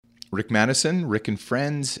Rick Maddison, Rick and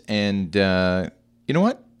Friends, and you know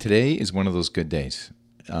what? Today is one of those good days.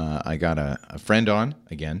 I got a friend on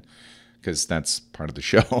again, because that's part of the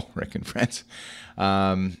show, Rick and Friends.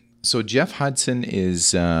 So Jeff Hudson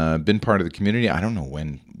is been part of the community. I don't know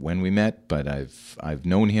when we met, but I've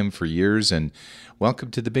known him for years. And welcome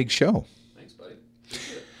to the big show. Thanks, buddy.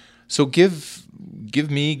 So give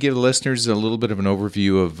the listeners a little bit of an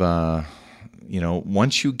overview of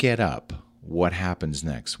once you get up, what happens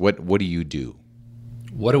next? What do you do?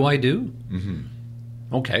 What do I do?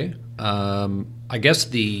 Mm-hmm. Okay. I guess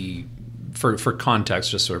for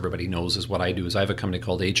context, just so everybody knows, is what I do is I have a company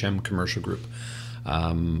called HM Commercial Group.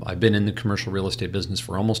 I've been in the commercial real estate business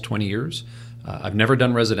for almost 20 years. I've never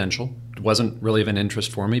done residential. It wasn't really of an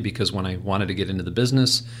interest for me because when I wanted to get into the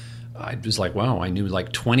business, I was like, wow, I knew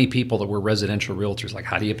like 20 people that were residential realtors. Like,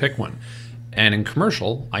 how do you pick one? And in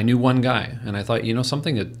commercial, I knew one guy. And I thought,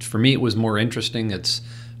 something that for me, it was more interesting. It's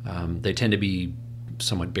they tend to be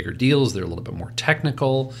somewhat bigger deals. They're a little bit more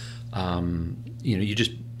technical. You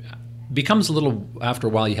just becomes a little, after a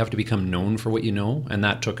while, you have to become known for what you know. And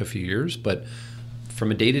that took a few years. But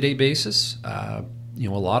from a day-to-day basis, a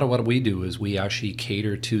lot of what we do is we actually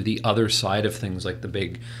cater to the other side of things, like the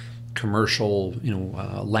big commercial,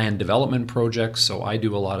 land development projects. So I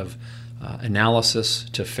do a lot of analysis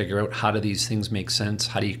to figure out how do these things make sense?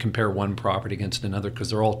 How do you compare one property against another?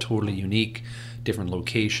 Because they're all totally unique, different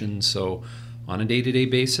locations. So on a day-to-day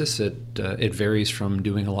basis, it varies from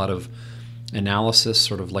doing a lot of analysis,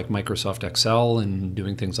 sort of like Microsoft Excel and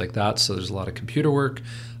doing things like that. So there's a lot of computer work.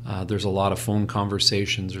 There's a lot of phone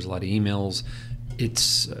conversations. There's a lot of emails.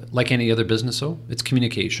 It's like any other business, though, it's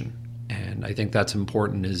communication. And I think that's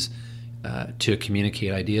important, is to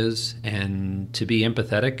communicate ideas and to be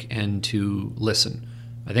empathetic and to listen.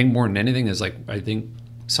 I think more than anything is I think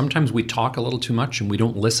sometimes we talk a little too much and we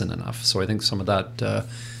don't listen enough. So I think some of that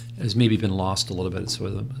has maybe been lost a little bit. So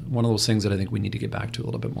one of those things that I think we need to get back to a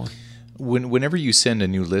little bit more. Whenever you send a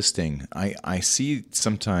new listing, I see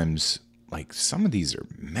sometimes like some of these are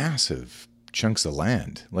massive chunks of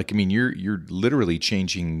land. Like, I mean, you're literally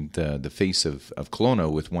changing the face of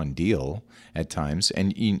Kelowna with one deal at times,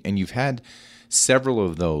 and you've had several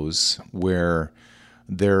of those where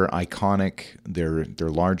they're iconic, they're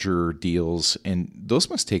larger deals, and those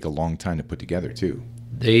must take a long time to put together too.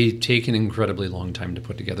 They take an incredibly long time to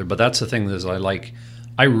put together, but that's the thing is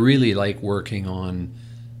I really like working on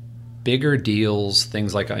bigger deals,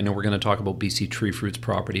 things like, I know we're going to talk about BC Tree Fruits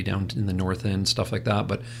property down in the north end, stuff like that,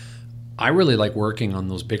 but I really like working on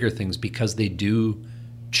those bigger things because they do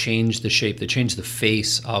change the shape, they change the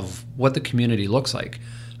face of what the community looks like.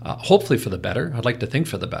 Hopefully for the better. I'd like to think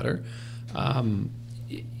for the better.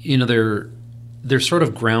 They're sort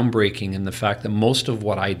of groundbreaking in the fact that most of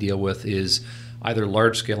what I deal with is either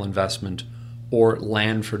large-scale investment or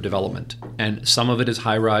land for development. And some of it is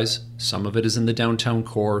high-rise, some of it is in the downtown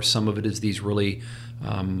core, some of it is these really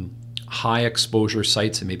high exposure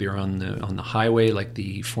sites that maybe are on the highway, like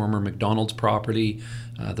the former McDonald's property,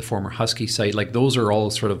 the former Husky site. Like, those are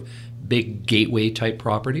all sort of big gateway type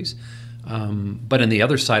properties. But on the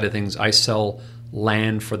other side of things, I sell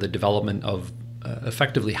land for the development of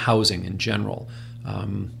effectively housing in general.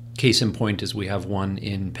 Case in point is we have one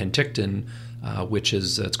in Penticton, which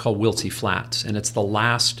is, it's called Wiltsey Flats, and it's the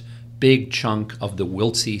last big chunk of the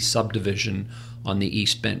Wiltsey subdivision on the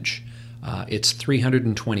East Bench. It's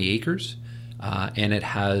 320 acres, and it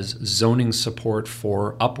has zoning support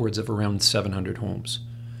for upwards of around 700 homes.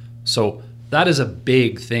 So that is a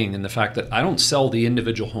big thing in the fact that I don't sell the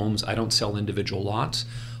individual homes, I don't sell individual lots,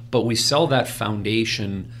 but we sell that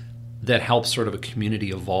foundation that helps sort of a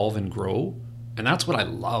community evolve and grow. And that's what I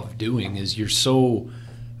love doing, is you're so,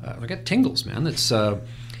 I got tingles, man.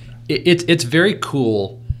 It's very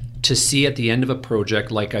cool to see at the end of a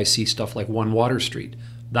project, like I see stuff like One Water Street.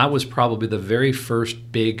 That was probably the very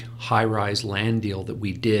first big high-rise land deal that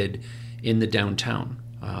we did in the downtown.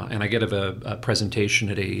 And I get a presentation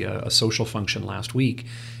at a social function last week,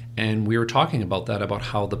 and we were talking about that, about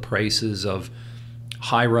how the prices of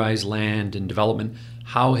high-rise land and development,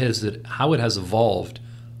 how it has evolved,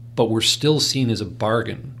 but we're still seen as a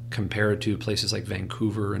bargain compared to places like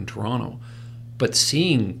Vancouver and Toronto. But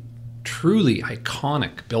seeing truly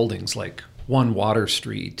iconic buildings like One Water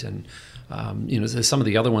Street and some of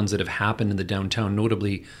the other ones that have happened in the downtown,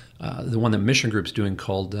 notably the one that Mission Group's doing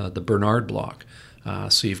called the Bernard Block.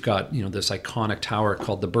 So you've got this iconic tower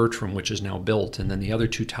called the Bertram, which is now built, and then the other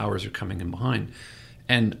two towers are coming in behind.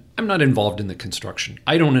 And I'm not involved in the construction.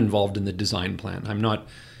 I don't involved in the design plan. I'm not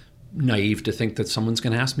naive to think that someone's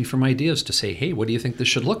going to ask me for my ideas to say, hey, what do you think this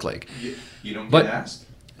should look like? You don't get asked?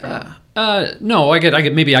 No, I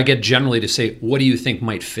get generally to say, what do you think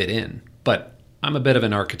might fit in? But I'm a bit of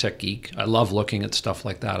an architect geek. I love looking at stuff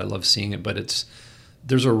like that. I love seeing it, but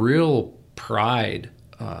there's a real pride.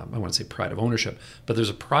 I want to say pride of ownership, but there's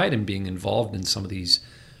a pride in being involved in some of these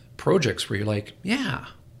projects where you're like, yeah,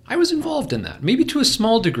 I was involved in that, maybe to a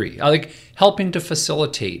small degree. I like helping to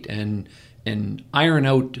facilitate and iron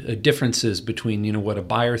out differences between what a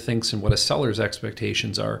buyer thinks and what a seller's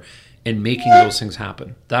expectations are, and making those things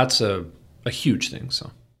happen. That's a huge thing.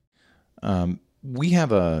 So, we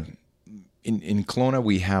have in Kelowna,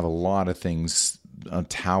 we have a lot of things,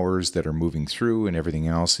 towers that are moving through and everything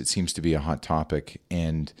else. It seems to be a hot topic.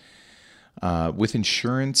 And with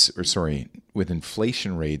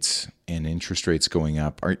inflation rates and interest rates going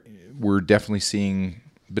up, we're definitely seeing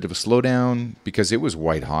a bit of a slowdown, because it was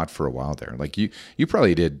white hot for a while there. Like you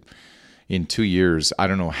probably did in 2 years, I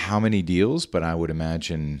don't know how many deals, but I would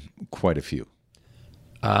imagine quite a few.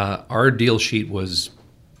 Our deal sheet was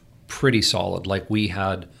pretty solid. Like, we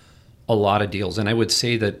had a lot of deals, and I would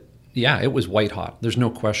say that, yeah, it was white hot. There's no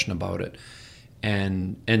question about it.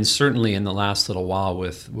 And certainly in the last little while,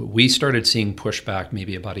 we started seeing pushback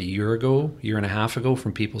maybe about a year and a half ago,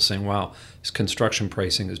 from people saying, wow, this construction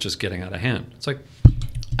pricing is just getting out of hand. It's like,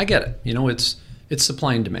 I get it. It's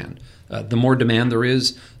supply and demand. The more demand there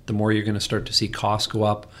is, the more you're going to start to see costs go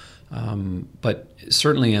up. But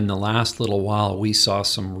certainly in the last little while, we saw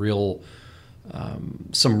some real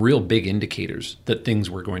big indicators that things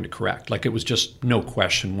were going to correct. Like, it was just no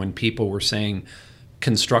question when people were saying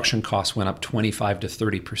construction costs went up 25 to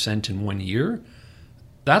 30% in 1 year.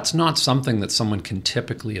 That's not something that someone can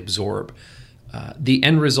typically absorb. The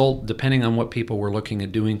end result, depending on what people were looking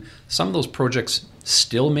at doing, some of those projects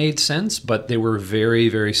still made sense, but they were very,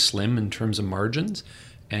 very slim in terms of margins.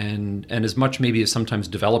 And as much maybe as sometimes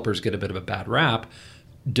developers get a bit of a bad rap,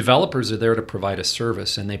 developers are there to provide a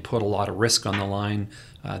service, and they put a lot of risk on the line.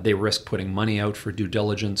 They risk putting money out for due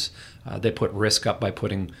diligence. They put risk up by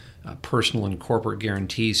putting personal and corporate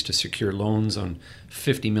guarantees to secure loans on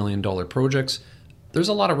 $50 million projects. There's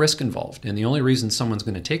a lot of risk involved, and the only reason someone's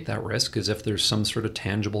going to take that risk is if there's some sort of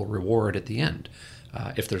tangible reward at the end.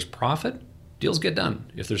 If there's profit, deals get done.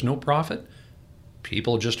 If there's no profit,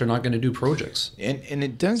 people just are not going to do projects. And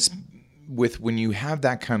it does, when you have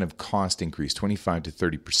that kind of cost increase, 25 to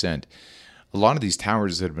 30%, a lot of these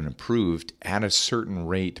towers that have been approved at a certain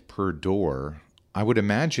rate per door, I would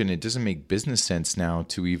imagine it doesn't make business sense now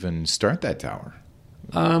to even start that tower.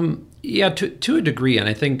 Yeah, to a degree. And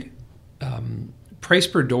I think price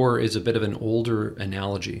per door is a bit of an older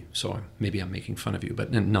analogy. So maybe I'm making fun of you,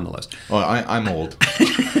 but nonetheless. Well, I'm old.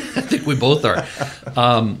 I think we both are.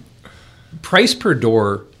 Price per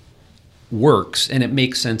door works, and it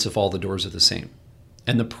makes sense if all the doors are the same.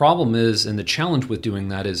 And the problem is, and the challenge with doing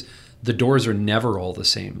that is, the doors are never all the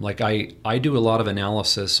same. Like, I do a lot of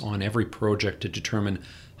analysis on every project to determine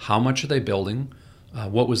how much are they building,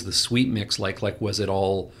 what was the suite mix like was it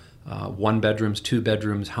all 1 bedrooms, 2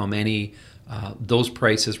 bedrooms, how many? Those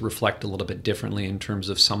prices reflect a little bit differently in terms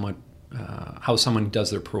of how someone does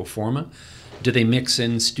their pro forma. Do they mix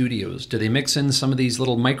in studios? Do they mix in some of these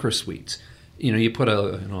little micro suites? You put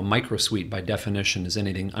a micro suite by definition is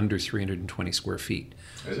anything under 320 square feet.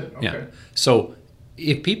 Is it? Okay. Yeah. So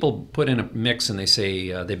if people put in a mix and they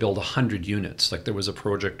say they build 100 units, like there was a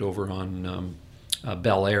project over on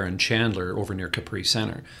Bel Air and Chandler over near Capri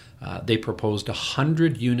Center, they proposed a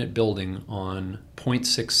 100-unit building on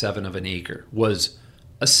 0.67 of an acre. Was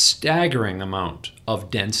a staggering amount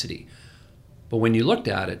of density. But when you looked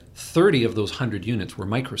at it, 30 of those 100 units were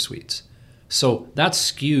micro suites. So that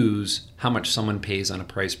skews how much someone pays on a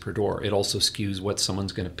price per door. It also skews what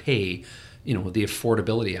someone's going to pay, the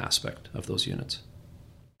affordability aspect of those units.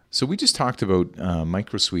 So we just talked about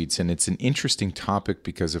micro suites, and it's an interesting topic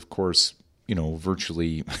because, of course,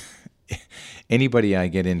 virtually anybody I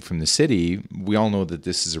get in from the city, we all know that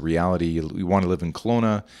this is a reality. We want to live in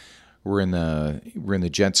Kelowna. We're in the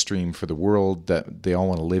jet stream for the world, that they all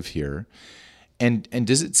want to live here. And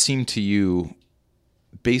does it seem to you,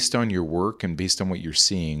 based on your work and based on what you're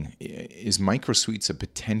seeing, is micro suites a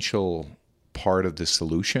potential part of the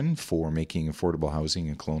solution for making affordable housing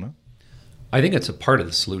in Kelowna? I think it's a part of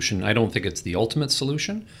the solution. I don't think it's the ultimate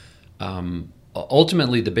solution.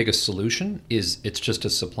 Ultimately, the biggest solution is it's just a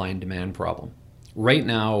supply and demand problem. Right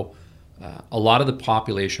now, a lot of the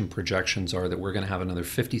population projections are that we're going to have another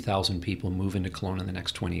 50,000 people move into Kelowna in the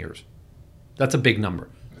next 20 years. That's a big number.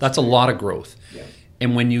 That's a lot of growth. Yeah.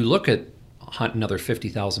 And when you look at another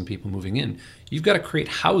 50,000 people moving in, you've got to create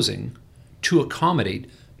housing to accommodate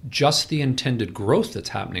just the intended growth that's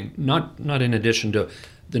happening, not in addition to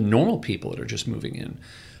the normal people that are just moving in.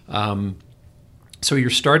 So you're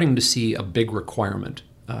starting to see a big requirement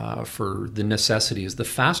for the necessities. The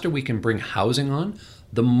faster we can bring housing on,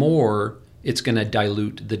 the more it's going to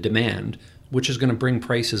dilute the demand, which is going to bring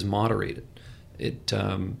prices moderated.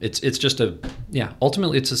 It's just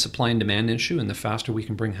ultimately it's a supply and demand issue, and the faster we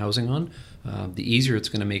can bring housing on, the easier it's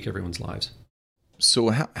going to make everyone's lives. So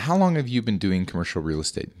how long have you been doing commercial real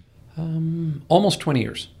estate? Almost 20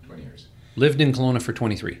 years. 20 years. Lived in Kelowna for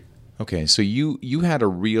 23. Okay, so you had a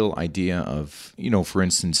real idea of, for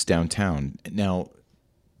instance, downtown. Now,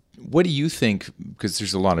 what do you think, because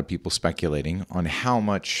there's a lot of people speculating on how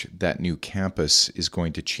much that new campus is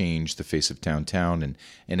going to change the face of downtown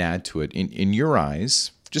and add to it. In your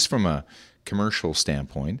eyes, just from a commercial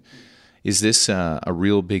standpoint, is this a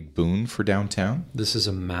real big boon for downtown? This is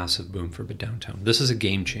a massive boon for downtown. This is a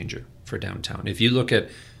game changer for downtown. If you look at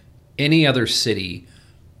any other city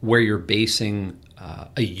where you're basing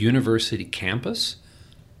a university campus,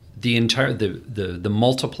 the entire the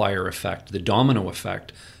multiplier effect, the domino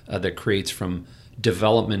effect that creates from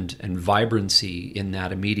development and vibrancy in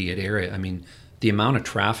that immediate area. I mean, the amount of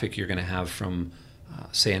traffic you're going to have from,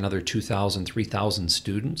 say, another 2,000, 3,000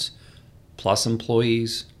 students, plus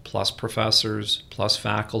employees, plus professors, plus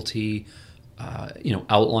faculty,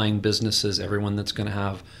 outlying businesses, everyone that's going to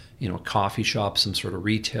have, a coffee shop, some sort of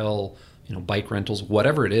retail, bike rentals,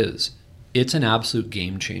 whatever it is. It's an absolute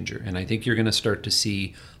game changer. And I think you're going to start to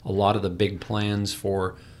see a lot of the big plans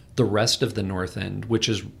for the rest of the North End, which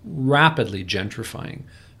is rapidly gentrifying.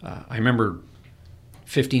 I remember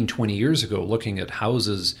 15, 20 years ago looking at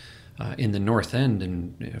houses in the North End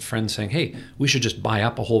and friends saying, hey, we should just buy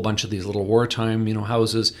up a whole bunch of these little wartime,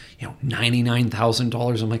 houses,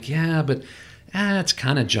 $99,000. I'm like, yeah, but it's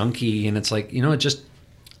kind of junky. And it's like,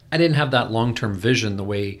 I didn't have that long-term vision the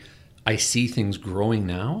way I see things growing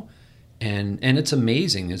now. And it's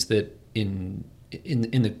amazing is that in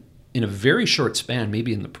a very short span,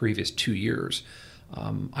 maybe in the previous 2 years,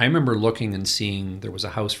 I remember looking and seeing there was a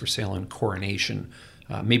house for sale in Coronation,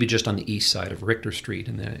 maybe just on the east side of Richter Street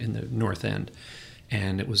in the North End,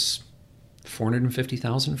 and it was $450,000,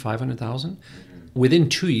 $500,000. Within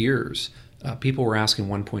 2 years, people were asking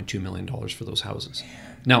 $1.2 million for those houses.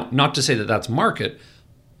 Now, not to say that that's market,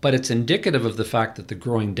 but it's indicative of the fact that the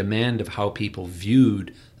growing demand of how people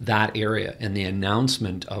viewed that area and the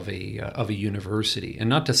announcement of a university. And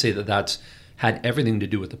not to say that that's had everything to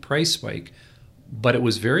do with the price spike, but it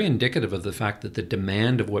was very indicative of the fact that the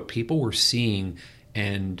demand of what people were seeing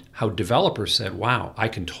and how developers said, wow, I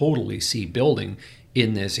can totally see building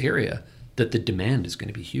in this area, that the demand is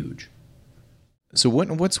going to be huge. So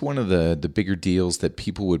what's one of the bigger deals that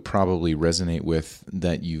people would probably resonate with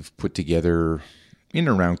that you've put together in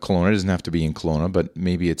and around Kelowna? It doesn't have to be in Kelowna, but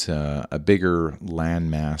maybe it's a bigger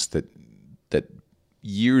landmass that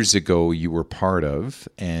years ago you were part of,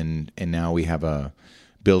 and now we have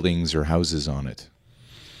buildings or houses on it.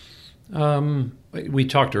 We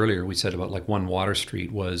talked earlier, we said about like One Water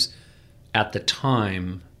Street was, at the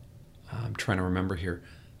time, I'm trying to remember here,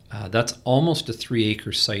 that's almost a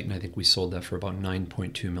 3-acre site, and I think we sold that for about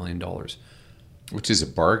 $9.2 million. Which is a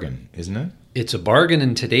bargain, isn't it? It's a bargain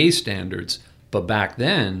in today's standards, but back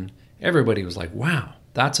then, everybody was like, wow,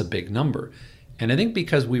 that's a big number. And I think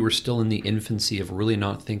because we were still in the infancy of really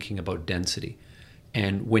not thinking about density.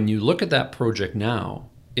 And when you look at that project now,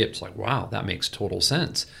 it's like, wow, that makes total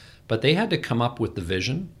sense. But they had to come up with the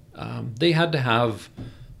vision. They had to have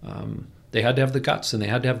the guts, and they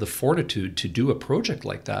had to have the fortitude to do a project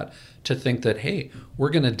like that, to think that, hey, we're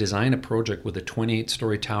going to design a project with a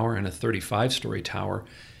 28-story tower and a 35-story tower,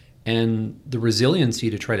 and the resiliency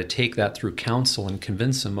to try to take that through council and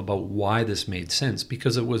convince them about why this made sense,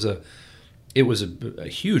 because it was a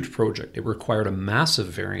huge project. It required a massive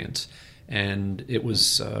variance, and it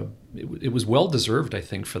was well deserved, I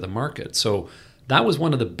think, for the market. So that was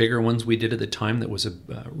one of the bigger ones we did at the time that was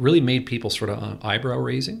really made people sort of eyebrow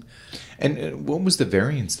raising. And what was the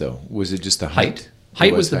variance, though? Was it just the height?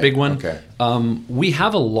 Height was the big one. Okay. We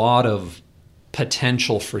have a lot of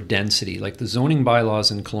potential for density. Like the zoning bylaws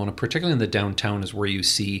in Kelowna, particularly in the downtown, is where you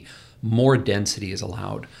see more density is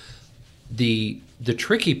allowed. The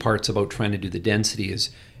tricky parts about trying to do the density is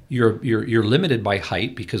you're limited by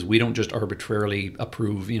height, because we don't just arbitrarily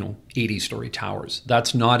approve 80-story towers.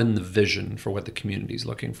 That's not in the vision for what the community is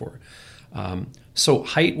looking for. So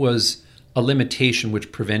height was a limitation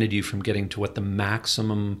which prevented you from getting to what the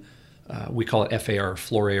maximum, we call it FAR,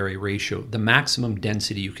 floor area ratio, the maximum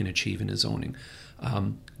density you can achieve in a zoning.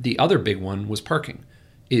 The other big one was parking.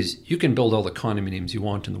 Is you can build all the condominiums you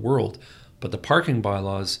want in the world, but the parking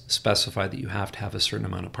bylaws specify that you have to have a certain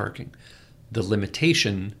amount of parking. The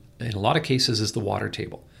limitation in a lot of cases is the water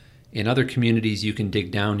table. In other communities, you can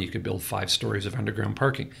dig down, you can build 5 stories of underground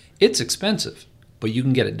parking. It's expensive, but you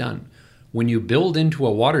can get it done. When you build into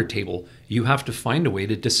a water table, you have to find a way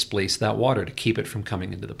to displace that water to keep it from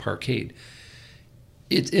coming into the parkade.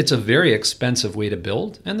 It's a very expensive way to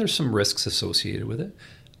build, and there's some risks associated with it.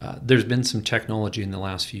 There's been some technology in the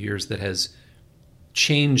last few years that has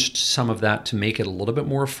changed some of that to make it a little bit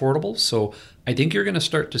more affordable. So I think you're going to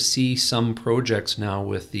start to see some projects now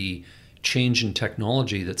with the change in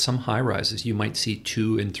technology that some high rises, you might see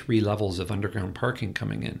 2 and 3 levels of underground parking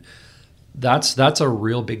coming in. That's a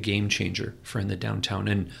real big game changer for in the downtown.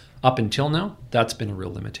 And up until now, that's been a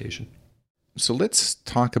real limitation. So let's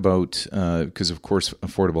talk about, because of course,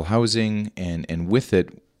 affordable housing and with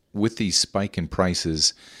it, with the spike in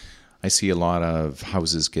prices, I see a lot of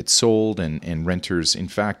houses get sold and renters. In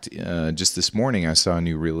fact, just this morning, I saw a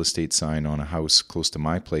new real estate sign on a house close to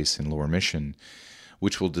my place in Lower Mission,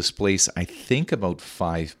 which will displace, I think, about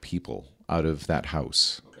 5 people out of that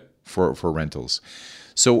house for rentals.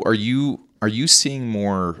 So are you seeing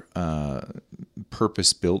more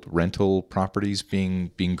purpose-built rental properties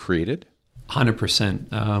being created?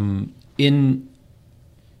 100%.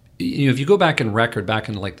 If you go back in like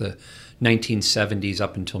the 1970s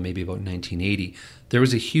up until maybe about 1980, there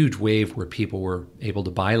was a huge wave where people were able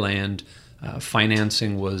to buy land.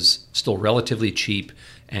 Financing was still relatively cheap,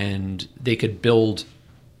 and they could build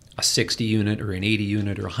a 60 unit or an 80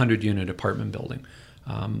 unit or 100 unit apartment building.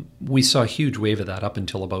 We saw a huge wave of that up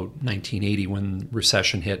until about 1980 when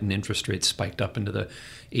recession hit and interest rates spiked up into the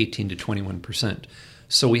 18 to 21%.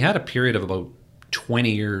 So we had a period of about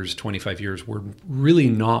 20 years, 25 years where really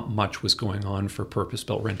not much was going on for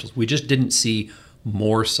purpose-built rentals. We just didn't see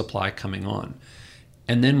more supply coming on.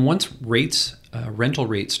 And then once rental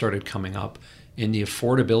rates started coming up and the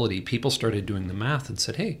affordability, people started doing the math and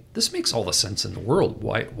said, hey, this makes all the sense in the world.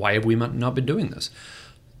 Why have we not been doing this?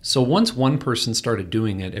 So once one person started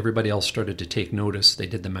doing it, everybody else started to take notice. They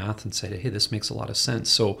did the math and said, hey, this makes a lot of sense.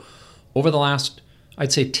 So over the last,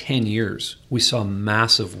 I'd say 10 years, we saw a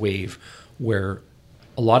massive wave where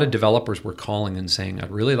a lot of developers were calling and saying, I'd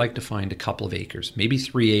really like to find a couple of acres, maybe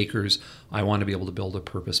 3 acres. I want to be able to build a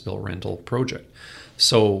purpose-built rental project.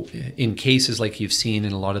 So in cases like you've seen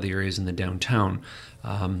in a lot of the areas in the downtown,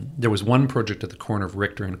 there was one project at the corner of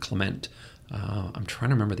Richter and Clement. I'm trying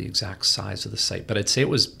to remember the exact size of the site, but I'd say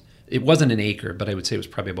it wasn't an acre, but I would say it was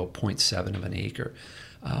probably about 0.7 of an acre.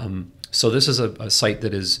 So this is a site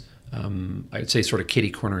that is, I would say, sort of kitty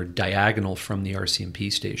corner diagonal from the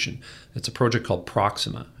RCMP station. It's a project called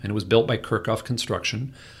Proxima, and it was built by Kirchhoff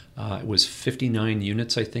Construction. It was 59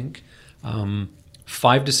 units, I think.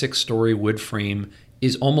 5 to 6 story wood frame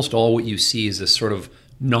is almost all what you see is this sort of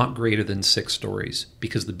not greater than 6 stories,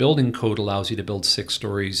 because the building code allows you to build 6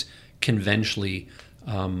 stories conventionally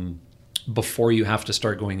before you have to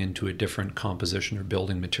start going into a different composition or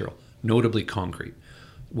building material, notably concrete.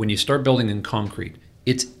 When you start building in concrete,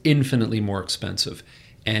 it's infinitely more expensive.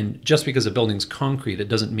 And just because a building's concrete, it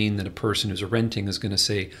doesn't mean that a person who's renting is going to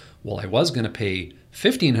say, well, I was going to pay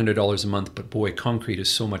 $1,500 a month, but boy, concrete is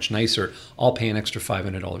so much nicer, I'll pay an extra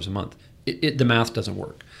 $500 a month. The math doesn't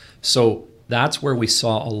work. So that's where we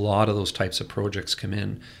saw a lot of those types of projects come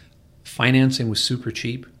in. Financing was super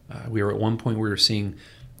cheap. We were at one point, we were seeing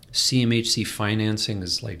CMHC financing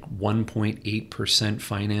is like 1.8%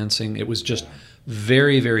 financing. It was just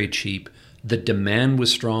very, very cheap. The demand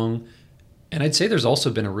was strong. And I'd say there's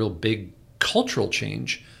also been a real big cultural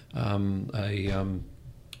change. I don't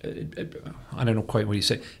know quite what you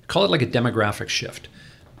say. Call it like a demographic shift.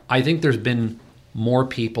 I think there's been more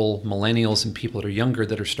people, millennials and people that are younger,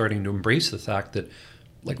 that are starting to embrace the fact that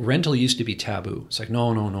like rental used to be taboo. It's like,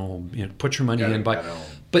 no, put your money in.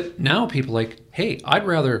 But now people are like, hey, I'd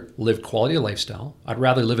rather live quality of lifestyle. I'd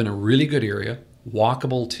rather live in a really good area,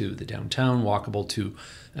 walkable to the downtown, walkable to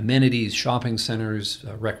amenities, shopping centers,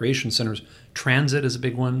 recreation centers. Transit is a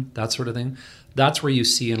big one, that sort of thing. That's where you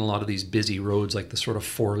see in a lot of these busy roads, like the sort of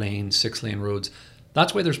 4-lane, 6-lane roads.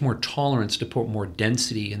 That's why there's more tolerance to put more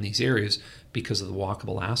density in these areas because of the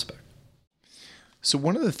walkable aspect. So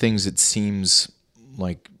one of the things it seems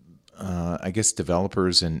like, I guess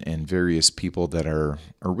developers and various people that are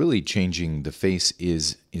really changing the face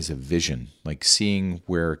is a vision, like seeing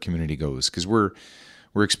where a community goes, because we're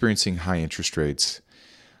experiencing high interest rates,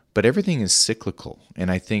 but everything is cyclical. And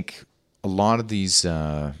I think a lot of these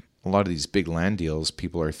big land deals,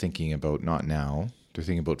 people are thinking about not now. They're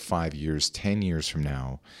thinking about 5 years, 10 years from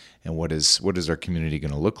now, and what is our community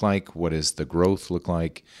going to look like? What does the growth look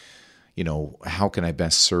like? How can I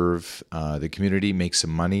best serve the community, make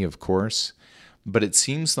some money, of course. But it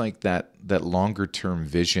seems like that longer term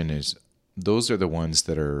vision those are the ones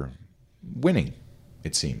that are winning.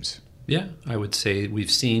 it seems. Yeah, I would say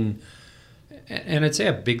we've seen, and I'd say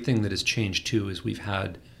a big thing that has changed too is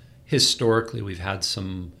historically we've had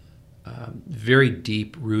some very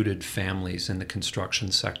deep-rooted families in the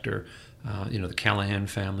construction sector. The Callahan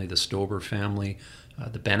family, the Stober family,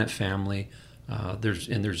 the Bennett family. There's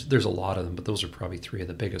a lot of them, but those are probably three of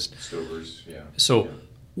the biggest. Stovers, yeah. So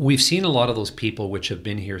we've seen a lot of those people which have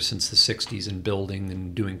been here since the 60s and building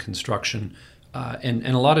and doing construction, and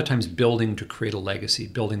a lot of times building to create a legacy,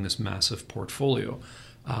 building this massive portfolio.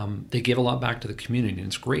 They give a lot back to the community, and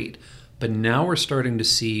it's great. But now we're starting to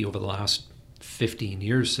see, over the last 15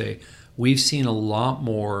 years, we've seen a lot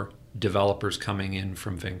more developers coming in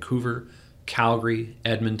from Vancouver, Calgary,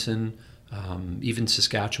 Edmonton, even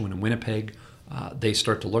Saskatchewan and Winnipeg. They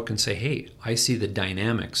start to look and say, hey, I see the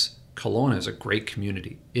dynamics. Kelowna is a great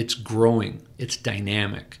community. It's growing. It's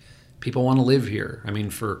dynamic. People want to live here. I mean,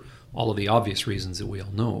 for all of the obvious reasons that we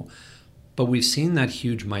all know. But we've seen that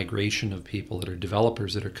huge migration of people that are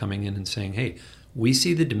developers that are coming in and saying, hey, we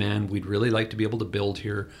see the demand. We'd really like to be able to build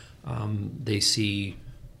here. They see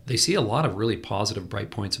a lot of really positive, bright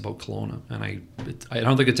points about Kelowna. And I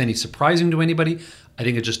don't think it's any surprising to anybody. I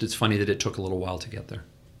think it's funny that it took a little while to get there.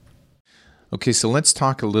 Okay, so let's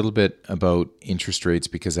talk a little bit about interest rates,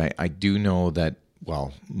 because I do know that,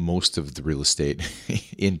 well, most of the real estate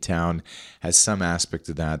in town has some aspect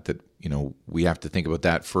of that we have to think about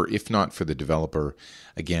that for, if not for the developer,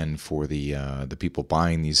 again, for the people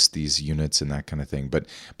buying these units and that kind of thing. But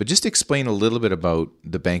just explain a little bit about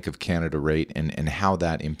the Bank of Canada rate and how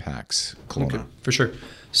that impacts Kelowna. Okay, for sure.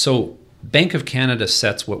 So Bank of Canada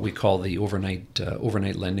sets what we call the overnight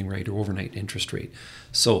lending rate, or overnight interest rate.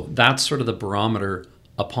 So that's sort of the barometer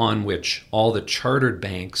upon which all the chartered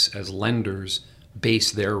banks as lenders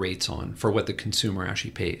base their rates on for what the consumer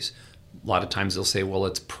actually pays. A lot of times they'll say, well,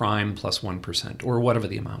 it's prime plus 1%, or whatever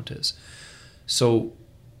the amount is. So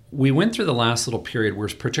we went through the last little period where,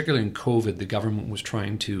 particularly in COVID, the government was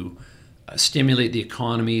trying to stimulate the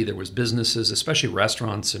economy. There was businesses, especially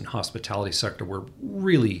restaurants and hospitality sector, were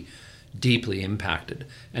really deeply impacted.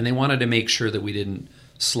 And they wanted to make sure that we didn't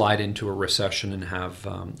slide into a recession and have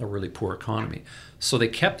a really poor economy. So they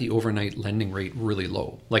kept the overnight lending rate really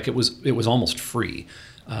low. Like it was almost free.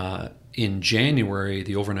 In January,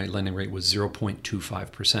 the overnight lending rate was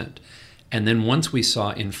 0.25%. And then once we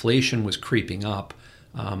saw inflation was creeping up,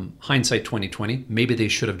 hindsight 2020, maybe they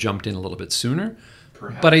should have jumped in a little bit sooner.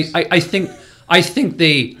 Perhaps. But I think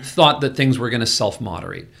they thought that things were going to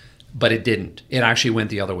self-moderate. But it didn't. It actually went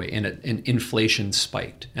the other way, and inflation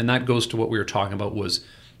spiked. And that goes to what we were talking about was,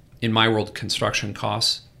 in my world, construction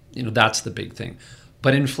costs. That's the big thing.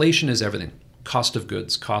 But inflation is everything. Cost of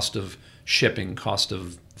goods, cost of shipping, cost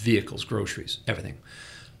of vehicles, groceries, everything.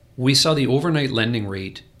 We saw the overnight lending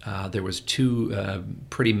rate. There was two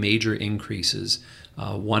pretty major increases,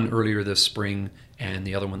 one earlier this spring and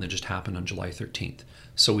the other one that just happened on July 13th.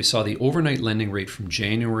 So we saw the overnight lending rate from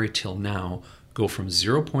January till now go from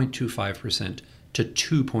 0.25% to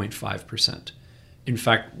 2.5%. In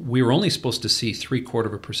fact, we were only supposed to see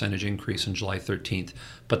 0.75% increase on July 13th,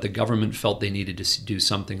 but the government felt they needed to do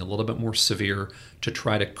something a little bit more severe to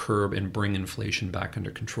try to curb and bring inflation back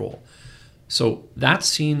under control. So that's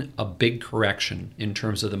seen a big correction in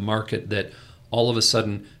terms of the market, that all of a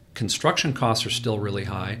sudden construction costs are still really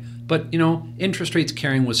high, but interest rates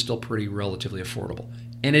carrying was still pretty relatively affordable.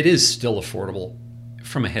 And it is still affordable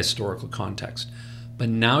from a historical context. But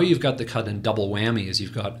now you've got the cut and double whammy, is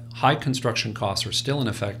you've got high construction costs are still in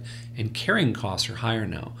effect and carrying costs are higher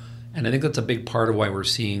now. And I think that's a big part of why we're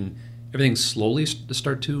seeing everything slowly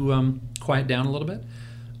start to quiet down a little bit.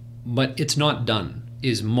 But it's not done.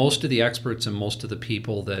 Is most of the experts and most of the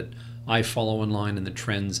people that I follow online and the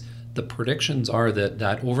trends, the predictions are that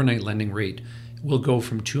that overnight lending rate will go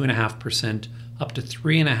from 2.5% up to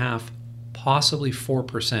 3.5%, possibly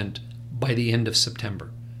 4% by the end of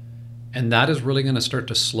September. And that is really going to start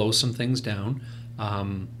to slow some things down,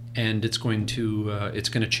 and it's going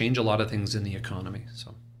to change a lot of things in the economy.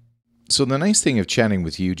 So the nice thing of chatting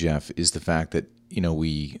with you, Jeff, is the fact that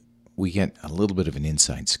we get a little bit of an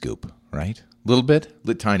inside scoop, right? A little bit,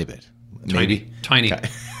 tiny bit, maybe tiny. Okay.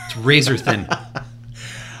 It's razor thin.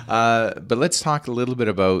 But let's talk a little bit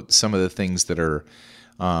about some of the things that are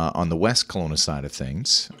on the West Kelowna side of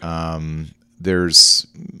things.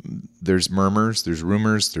 There's murmurs, there's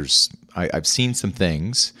rumors, I've seen some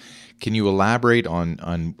things. Can you elaborate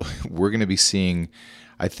on we're going to be seeing,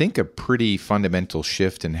 I think, a pretty fundamental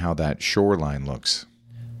shift in how that shoreline looks?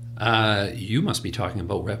 You must be talking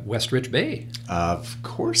about West Ridge Bay. Of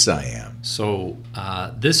course I am. So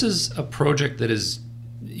this is a project that is,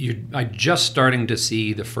 I'm just starting to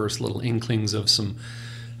see the first little inklings of some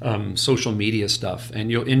social media stuff,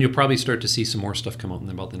 and you'll probably start to see some more stuff come out in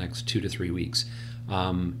about the next 2 to 3 weeks.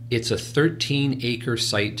 It's a 13-acre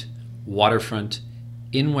site, waterfront,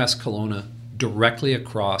 in West Kelowna, directly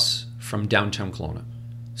across from downtown Kelowna.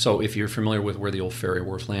 So if you're familiar with where the old ferry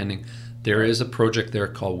wharf landing, there is a project there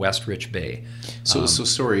called West Rich Bay. So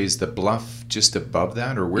sorry, is the bluff just above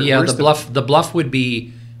that, or where? Yeah, where's the bluff would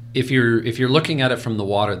be, if you're looking at it from the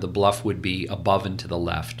water, the bluff would be above and to the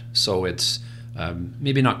left. So it's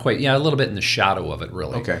maybe not quite, a little bit in the shadow of it,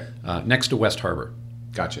 really. Okay. Next to West Harbor.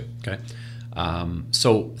 Gotcha. Okay.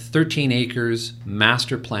 So 13 acres,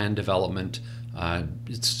 master plan development.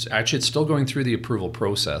 It's still going through the approval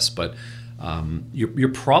process, but you're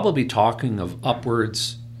probably talking of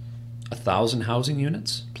upwards 1,000 housing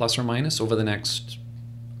units, plus or minus, over the next,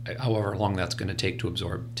 however long that's going to take to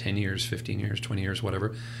absorb, 10 years, 15 years, 20 years,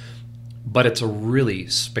 whatever. But it's a really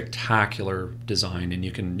spectacular design, and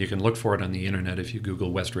you can look for it on the internet. If you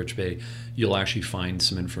Google West Rich Bay, you'll actually find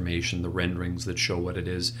some information, the renderings that show what it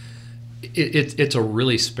is. It's a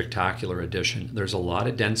really spectacular addition. There's a lot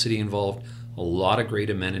of density involved, a lot of great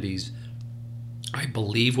amenities. I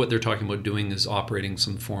believe what they're talking about doing is operating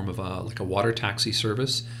some form of a water taxi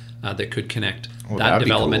service that could connect that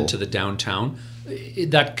development to the downtown.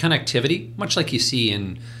 That connectivity, much like you see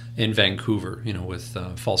in Vancouver, with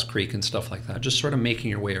False Creek and stuff like that, just sort of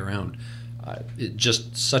making your way around.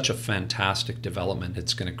 Just such a fantastic development.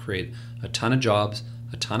 It's going to create a ton of jobs,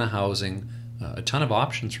 a ton of housing, a ton of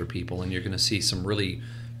options for people, and you're going to see some really,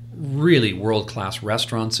 really world-class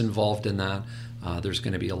restaurants involved in that. There's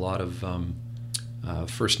going to be a lot of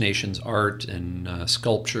First Nations art and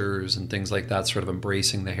sculptures and things like that, sort of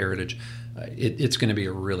embracing the heritage. It's going to be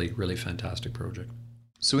a really, really fantastic project.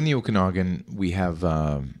 So in the Okanagan, we have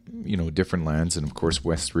different lands, and of course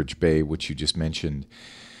West Ridge Bay, which you just mentioned.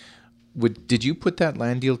 Did you put that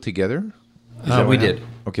land deal together? We did.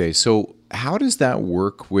 Okay, so how does that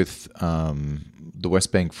work with the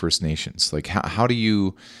West Bank First Nations? Like, how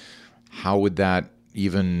would that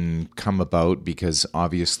even come about? Because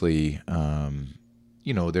obviously,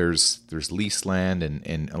 there's leased land,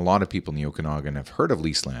 and a lot of people in the Okanagan have heard of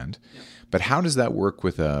leased land. Yeah. But how does that work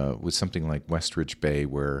with something like West Ridge Bay,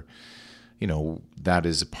 where that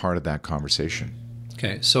is a part of that conversation?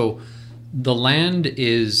 Okay, so the land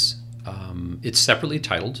is it's separately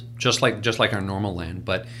titled, just like our normal land,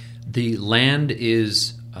 but the land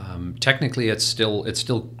is technically it's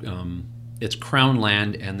Crown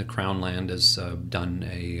land, and the Crown land has done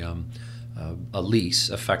a lease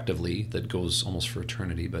effectively that goes almost for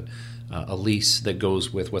eternity, but a lease that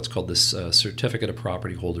goes with what's called this Certificate of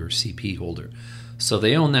Property Holder, CP holder. So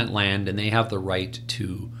they own that land, and they have the right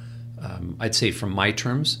to, I'd say from my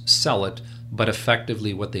terms, sell it, but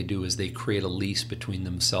effectively what they do is they create a lease between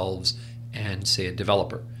themselves and, say, a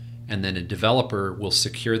developer. And then a developer will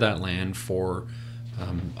secure that land for,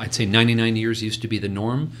 I'd say 99 years used to be the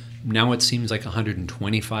norm. Now it seems like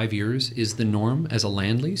 125 years is the norm as a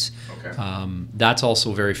land lease. Okay. That's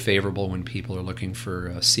also very favorable when people are looking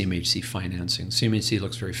for CMHC financing. CMHC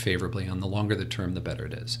looks very favorably on the longer the term, the better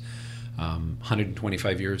it is.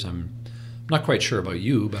 125 years, I'm not quite sure about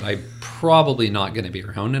you, but I'm probably not going to be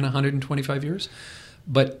around in 125 years.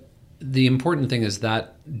 But the important thing is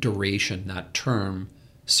that duration, that term,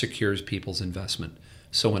 secures people's investment.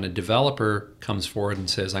 So when a developer comes forward and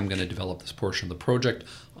says, I'm going to develop this portion of the project,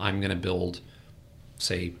 I'm going to build,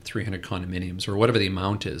 say, 300 condominiums or whatever the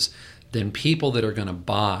amount is, then people that are going to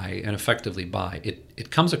buy and effectively buy,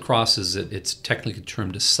 it comes across as it's technically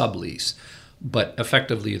termed a sublease, but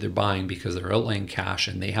effectively they're buying because they're outlaying cash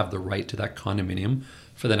and they have the right to that condominium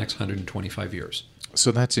for the next 125 years.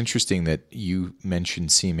 So that's interesting that you mentioned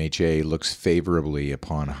CMHA looks favorably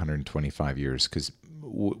upon 125 years, because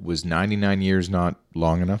was 99 years not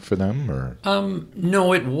long enough for them, or?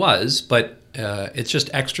 No, it was, but it's just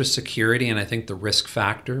extra security, and I think the risk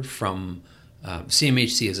factor from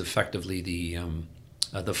CMHC is effectively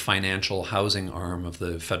the financial housing arm of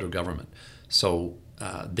the federal government. So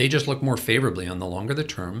they just look more favorably on the longer the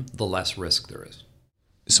term, the less risk there is.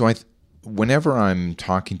 So whenever I'm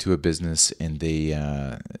talking to a business and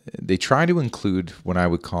they try to include what I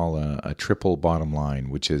would call a triple bottom line,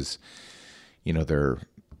 which is,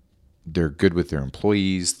 they're good with their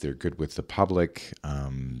employees, they're good with the public,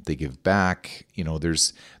 they give back.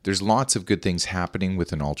 There's lots of good things happening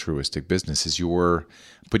with an altruistic business. I'm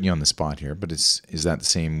putting you on the spot here, but is that the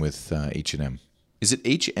same with H&M? Is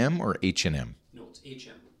it HM or H&M? No, it's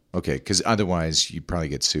HM. Okay, because otherwise you'd probably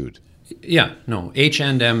get sued. Yeah, no,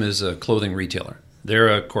 H&M is a clothing retailer. They're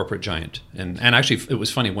a corporate giant. And actually, it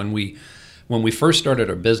was funny, when we first started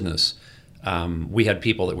our business, we had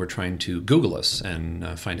people that were trying to Google us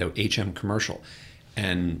and find out HM commercial.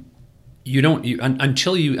 And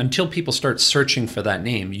until people start searching for that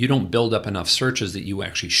name, you don't build up enough searches that you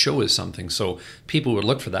actually show as something. So people would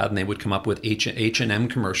look for that, and they would come up with H&M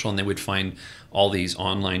commercial, and they would find all these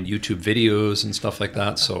online YouTube videos and stuff like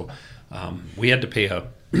that. So we had to pay a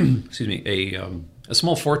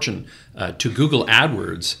small fortune to Google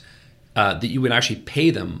AdWords that you would actually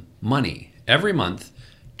pay them money every month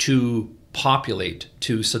to populate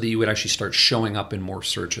so that you would actually start showing up in more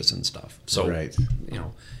searches and stuff. So right.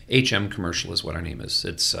 HM commercial is what our name is.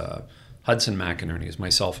 It's Hudson McInerney is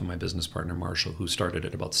myself and my business partner Marshall, who started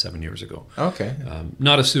it about 7 years ago. Okay.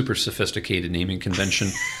 Not a super sophisticated naming convention,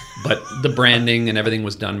 but the branding and everything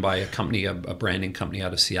was done by a branding company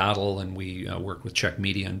out of Seattle, and we worked with Czech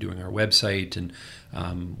Media on doing our website, and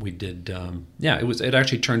we did. It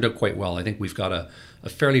actually turned out quite well. I think we've got a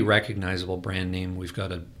fairly recognizable brand name. We've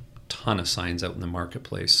got a ton of signs out in the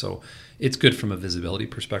marketplace, so it's good from a visibility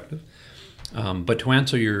perspective. But to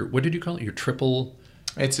answer what did you call it? Your triple...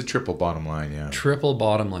 It's a triple bottom line, yeah. Triple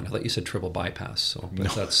bottom line. I thought you said triple bypass, but no,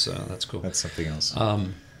 that's cool. That's something else.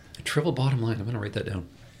 Triple bottom line. I'm going to write that down.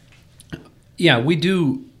 Yeah, we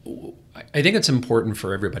do. I think it's important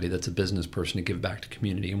for everybody that's a business person to give back to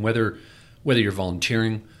community, and whether you're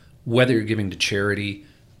volunteering, whether you're giving to charity,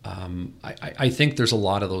 I think there's a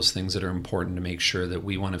lot of those things that are important to make sure that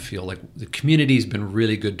we want to feel like the community's been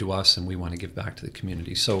really good to us, and we want to give back to the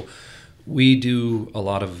community. So we do a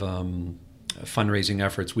lot of fundraising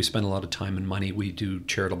efforts. We spend a lot of time and money. We do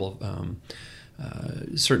charitable,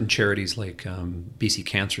 certain charities like BC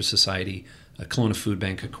Cancer Society, Kelowna Food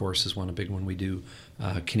Bank, of course, is a big one we do.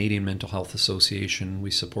 Canadian Mental Health Association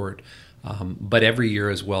we support. But every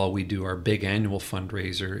year as well, we do our big annual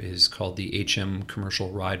fundraiser is called the HM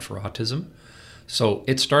Commercial Ride for Autism. So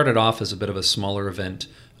it started off as a bit of a smaller event.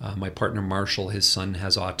 My partner Marshall, his son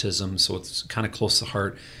has autism, so it's kind of close to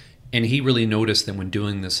heart. And he really noticed that when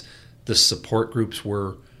doing this, the support groups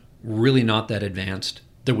were really not that advanced.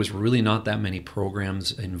 There was really not that many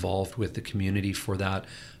programs involved with the community for that.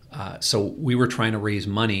 So we were trying to raise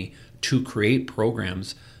money to create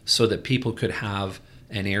programs so that people could have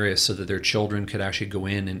an area so that their children could actually go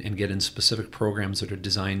in and get in specific programs that are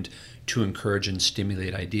designed to encourage and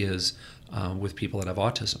stimulate ideas with people that have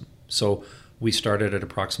autism. So we started it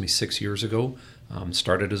approximately 6 years ago.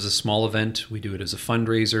 Started as a small event. We do it as a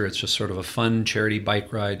fundraiser. It's just sort of a fun charity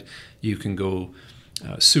bike ride. You can go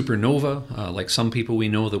supernova, like some people we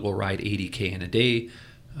know that will ride 80K in a day.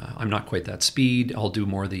 I'm not quite that speed. I'll do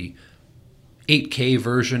more the 8K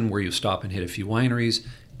version where you stop and hit a few wineries.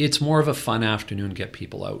 It's more of a fun afternoon, get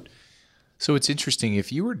people out. So it's interesting,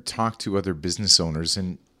 if you were to talk to other business owners,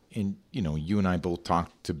 and you and I both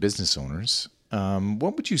talk to business owners,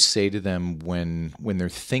 what would you say to them when they're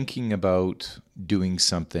thinking about doing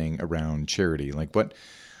something around charity? Like what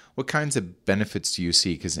kinds of benefits do you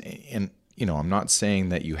see? Because I'm not saying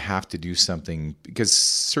that you have to do something, because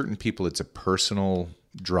certain people it's a personal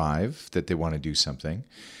drive that they want to do something.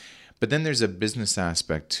 But then there's a business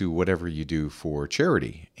aspect to whatever you do for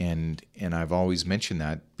charity. And I've always mentioned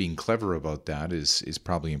that being clever about that is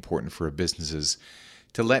probably important for businesses,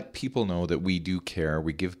 to let people know that we do care,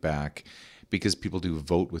 we give back, because people do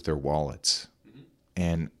vote with their wallets.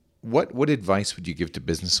 And what advice would you give to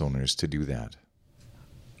business owners to do that?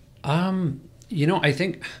 I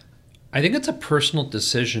think it's a personal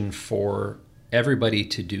decision for everybody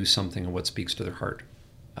to do something of what speaks to their heart.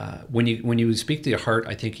 When you speak to your heart,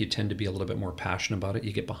 I think you tend to be a little bit more passionate about it.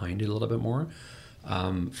 You get behind it a little bit more.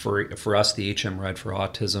 For us, the HM Ride for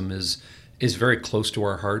Autism is very close to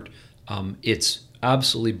our heart. It's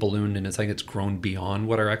absolutely ballooned, and I think it's grown beyond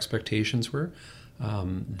what our expectations were.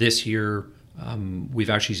 This year, we've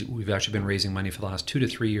actually been raising money for the last 2 to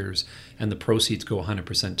 3 years, and the proceeds go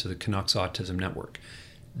 100% to the Canucks Autism Network.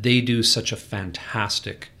 They do such a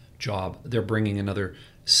fantastic job. They're bringing another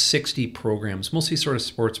 60 programs, mostly sort of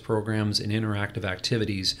sports programs and interactive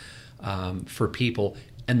activities for people,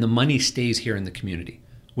 and the money stays here in the community,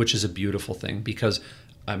 which is a beautiful thing, because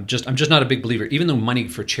I'm just not a big believer. Even though money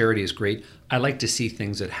for charity is great, I like to see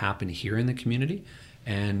things that happen here in the community.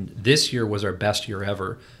 And this year was our best year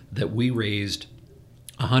ever, that we raised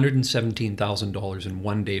 $117,000 in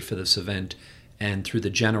one day for this event. And through the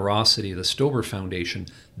generosity of the Stober Foundation,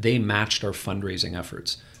 they matched our fundraising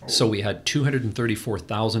efforts. So we had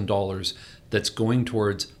 $234,000 that's going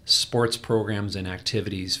towards sports programs and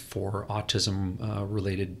activities for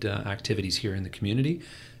autism-related activities here in the community.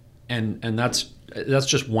 And that's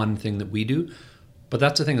just one thing that we do. But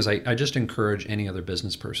that's the thing, is I just encourage any other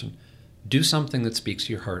business person, do something that speaks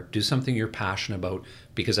to your heart. Do something you're passionate about,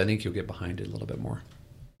 because I think you'll get behind it a little bit more.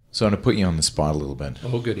 So I'm going to put you on the spot a little bit.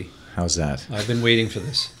 Oh, goody. How's that? I've been waiting for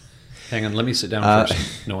this. Hang on, let me sit down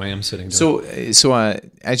first. No, I am sitting down. So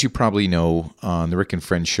as you probably know, on the Rick and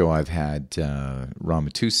Friends show, I've had Ron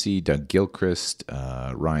Matusi, Doug Gilchrist,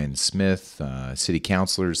 Ryan Smith, city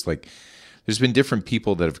councilors. Like, there's been different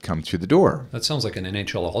people that have come through the door. That sounds like an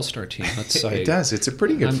NHL All-Star team. It does. It's a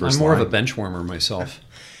pretty good first I'm more line. of a bench warmer myself.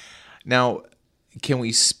 Now, can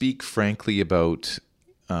we speak frankly about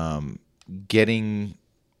getting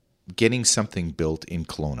something built in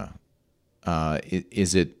Kelowna?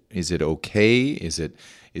 Is it okay? Is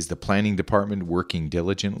the planning department working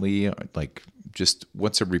diligently? Like, just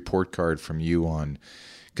what's a report card from you on?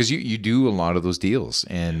 Because you do a lot of those deals,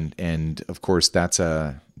 and of course that's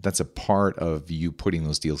a part of you putting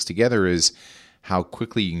those deals together is how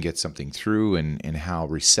quickly you can get something through and how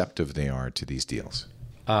receptive they are to these deals.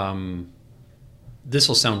 This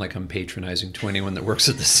will sound like I'm patronizing to anyone that works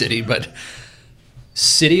at the city, but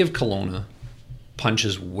City of Kelowna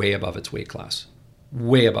punches way above its weight class.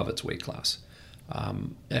 Way above its weight class.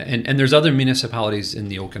 And there's other municipalities in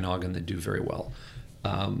the Okanagan that do very well.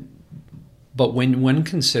 But when one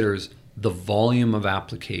considers the volume of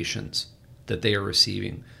applications that they are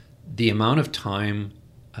receiving, the amount of time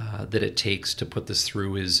that it takes to put this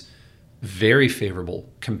through is very favorable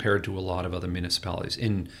compared to a lot of other municipalities.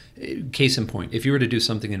 In case in point, if you were to do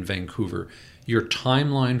something in Vancouver, your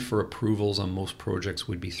timeline for approvals on most projects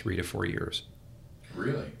would be 3 to 4 years.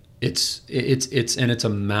 Really? It's a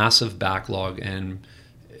massive backlog, and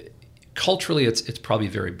culturally it's probably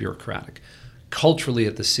very bureaucratic. Culturally,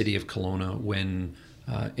 at the City of Kelowna, when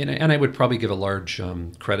and I would probably give a large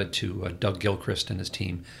credit to Doug Gilchrist and his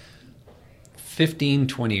team. 15,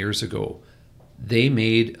 20 years ago, they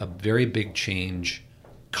made a very big change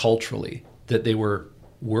culturally, that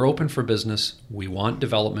we're open for business, we want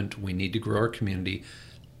development, we need to grow our community.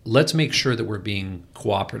 Let's make sure that we're being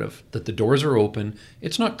cooperative, that the doors are open.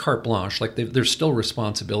 It's not carte blanche, like there's still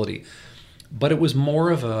responsibility. But it was more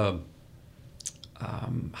of a,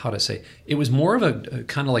 it was more of a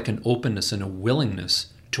kind of like an openness and a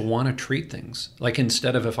willingness to want to treat things. Like,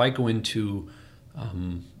 instead of, if I go into,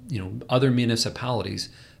 other municipalities,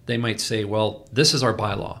 they might say, well, this is our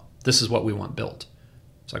bylaw. This is what we want built.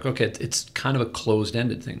 It's like, okay, it's kind of a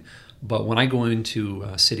closed-ended thing. But when I go into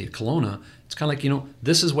City of Kelowna, it's kind of like,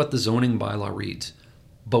 this is what the zoning bylaw reads.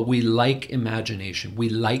 But we like imagination. We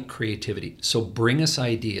like creativity. So bring us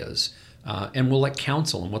ideas, and we'll let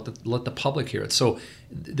council and let the public hear it. So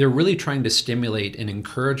they're really trying to stimulate and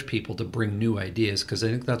encourage people to bring new ideas, because I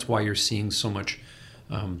think that's why you're seeing so much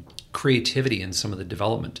creativity in some of the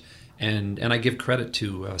development. And I give credit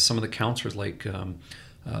to some of the councillors, like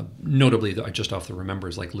notably, I just off the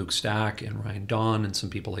remembers, like Luke Stack and Ryan Don and some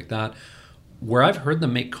people like that, where I've heard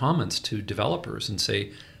them make comments to developers and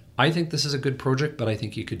say, I think this is a good project, but I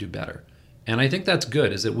think you could do better. And I think that's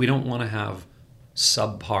good, is that we don't want to have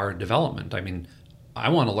subpar development. I mean, I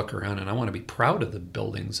want to look around and I want to be proud of the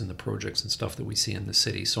buildings and the projects and stuff that we see in the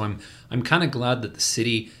city. So I'm kind of glad that the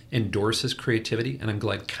city endorses creativity, and I'm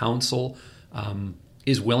glad council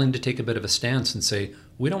is willing to take a bit of a stance and say,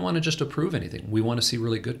 we don't want to just approve anything. We want to see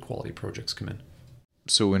really good quality projects come in.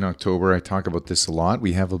 So in October, I talk about this a lot.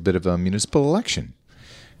 We have a bit of a municipal election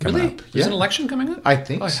coming up. There's an election coming up? I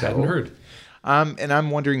think so. I hadn't heard. And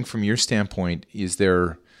I'm wondering, from your standpoint, is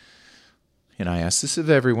there, and I ask this of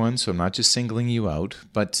everyone, so I'm not just singling you out,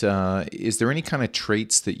 but is there any kind of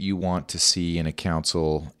traits that you want to see in a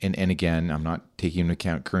council? And again, I'm not taking into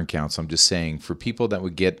account current council. I'm just saying, for people that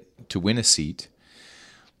would get to win a seat,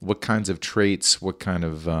 what kinds of traits, what kind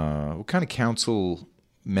of council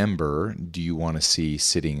member do you want to see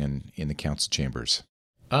sitting in the council chambers?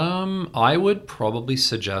 I would probably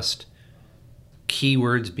suggest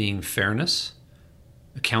keywords being fairness,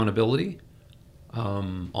 accountability,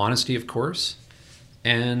 honesty, of course,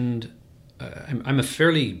 and I'm a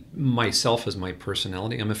fairly, myself as my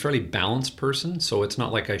personality, I'm a fairly balanced person, so it's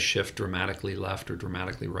not like I shift dramatically left or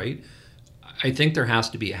dramatically right. I think there has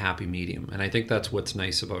to be a happy medium, and I think that's what's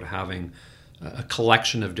nice about having a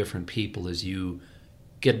collection of different people, is you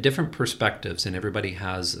get different perspectives and everybody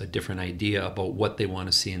has a different idea about what they want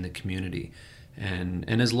to see in the community.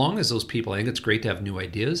 And as long as those people, I think it's great to have new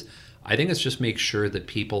ideas. I think it's just make sure that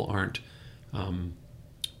people aren't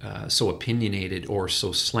so opinionated or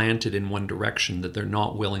so slanted in one direction that they're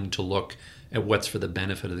not willing to look at what's for the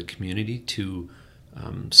benefit of the community to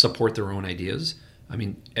support their own ideas. I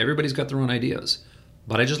mean, everybody's got their own ideas,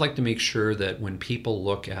 but I just like to make sure that when people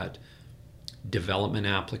look at development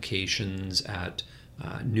applications, at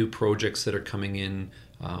new projects that are coming in,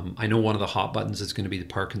 I know one of the hot buttons is going to be the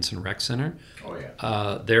Parkinson Rec Center. Oh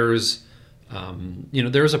yeah. There's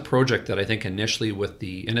a project that I think initially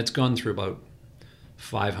and it's gone through about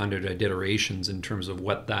 500 iterations in terms of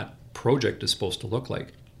what that project is supposed to look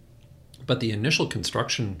like. But the initial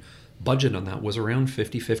construction budget on that was around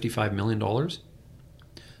 $55 million.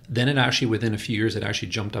 Then it actually, within a few years, it actually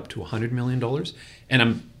jumped up to $100 million.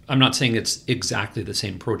 And I'm not saying it's exactly the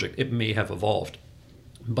same project. It may have evolved.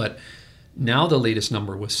 But now the latest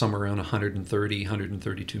number was somewhere around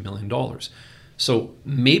 $132 million. So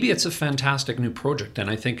maybe it's a fantastic new project, and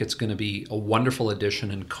I think it's going to be a wonderful addition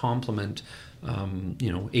and complement,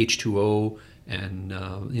 H2O and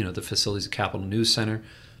the Facilities Capital News Center.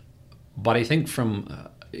 But I think from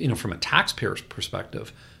a taxpayer's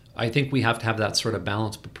perspective, I think we have to have that sort of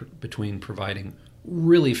balance between providing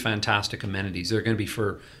really fantastic amenities. They're going to be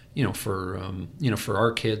for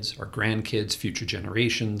our kids, our grandkids, future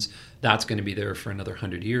generations. That's going to be there for another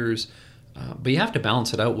 100 years. But you have to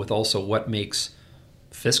balance it out with also what makes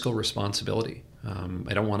fiscal responsibility.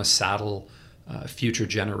 I don't want to saddle future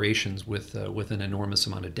generations with an enormous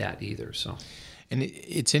amount of debt either. So. And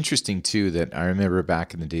it's interesting, too, that I remember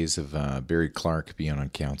back in the days of Barry Clark being on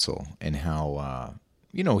council and how,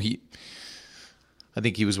 I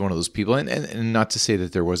think he was one of those people, and not to say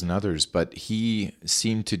that there wasn't others, but he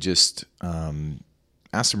seemed to just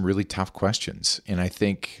ask some really tough questions. And I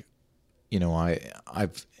think,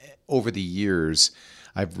 I've over the years,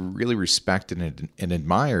 I've really respected and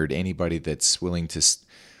admired anybody that's willing to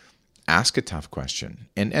ask a tough question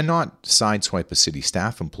and not sideswipe a city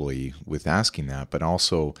staff employee with asking that, but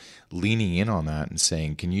also leaning in on that and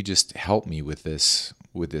saying, can you just help me with this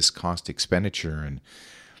cost expenditure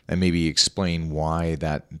and maybe explain why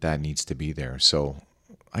that needs to be there. So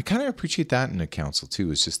I kind of appreciate that in the council too.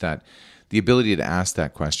 It's just that the ability to ask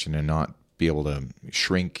that question and not be able to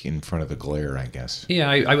shrink in front of the glare, I guess. Yeah,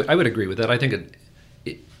 I would agree with that. I think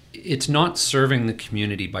it's not serving the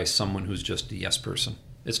community by someone who's just a yes person.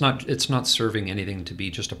 It's not serving anything to be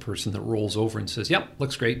just a person that rolls over and says, "Yep,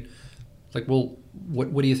 looks great." Like, well,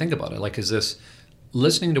 what do you think about it? Like, is this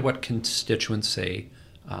listening to what constituents say,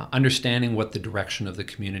 understanding what the direction of the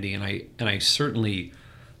community, and I certainly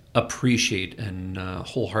appreciate and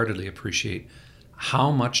wholeheartedly appreciate how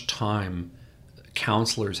much time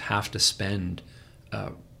councillors have to spend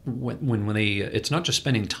when they. It's not just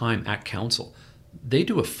spending time at council. They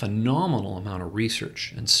do a phenomenal amount of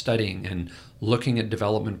research and studying and looking at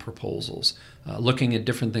development proposals, looking at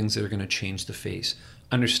different things that are going to change the face,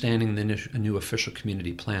 understanding a new official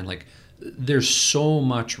community plan. Like, there's so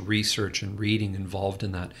much research and reading involved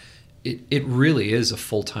in that. It really is a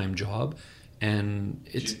full-time job. And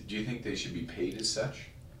it's. Do you think they should be paid as such?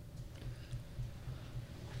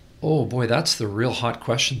 Oh boy, that's the real hot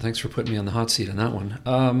question. Thanks for putting me on the hot seat on that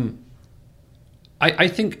one. I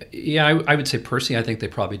think, I would say personally, I think they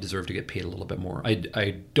probably deserve to get paid a little bit more.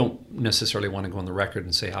 I don't necessarily want to go on the record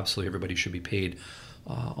and say absolutely everybody should be paid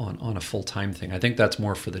on a full-time thing. I think that's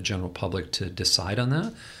more for the general public to decide on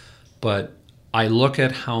that. But I look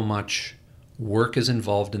at how much work is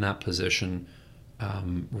involved in that position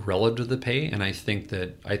relative to the pay, and I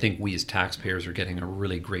think we as taxpayers are getting a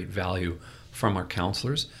really great value from our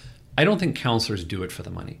councillors. I don't think councillors do it for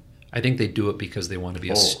the money. I think they do it because they want to be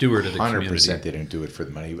a steward of the community. 100% they don't do it for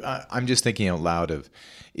the money. I'm just thinking out loud of,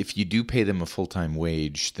 if you do pay them a full-time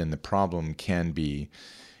wage, then the problem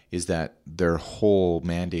is that their whole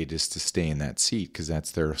mandate is to stay in that seat because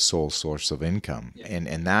that's their sole source of income. Yeah.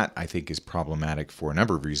 And that, I think, is problematic for a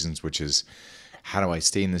number of reasons, which is, how do I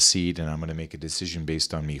stay in the seat? And I'm going to make a decision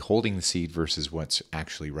based on me holding the seat versus what's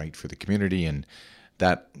actually right for the community, and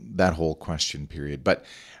that whole question period. But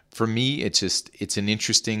for me, it's an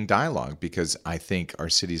interesting dialogue because I think our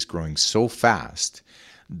city is growing so fast,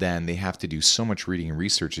 then they have to do so much reading and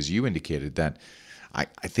research, as you indicated, that I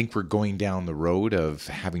think we're going down the road of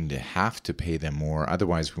having to pay them more.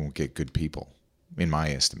 Otherwise, we won't get good people, in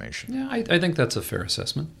my estimation. Yeah, I think that's a fair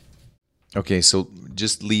assessment. Okay, so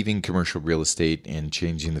just leaving commercial real estate and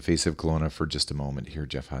changing the face of Kelowna for just a moment here,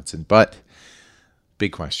 Jeff Hudson. But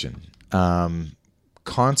big question.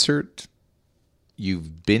 Concert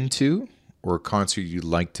you've been to or a concert you'd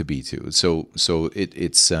like to be to? So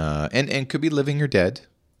it's and could be living or dead.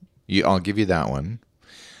 I'll give you that one.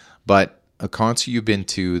 But a concert you've been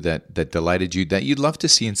to that delighted you, that you'd love to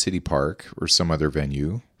see in City Park or some other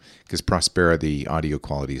venue, because Prospera, the audio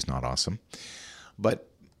quality is not awesome. But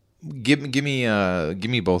give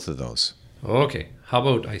me both of those. Okay, how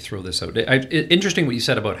about I throw this out? Interesting what you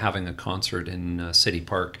said about having a concert in City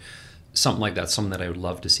Park. Something like that, something that I would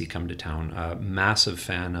love to see come to town. Massive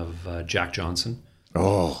fan of Jack Johnson.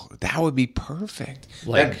 Oh, that would be perfect.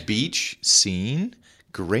 That beach scene,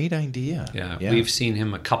 great idea. Yeah, we've seen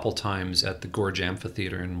him a couple times at the Gorge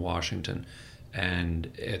Amphitheater in Washington,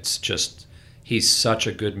 and it's just, he's such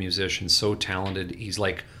a good musician, so talented. He's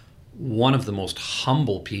like one of the most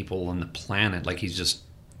humble people on the planet. Like, he's just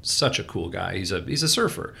such a cool guy. He's a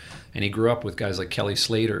surfer, and he grew up with guys like Kelly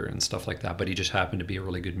Slater and stuff like that, but he just happened to be a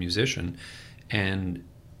really good musician. And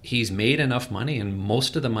he's made enough money, and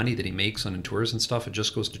most of the money that he makes on tours and stuff, it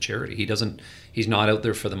just goes to charity. He's not out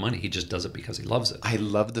there for the money. He just does it because he loves it. I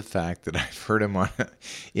love the fact that I've heard him on an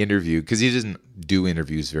interview, because he doesn't do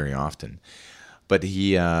interviews very often. But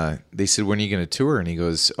they said, when are you going to tour? And he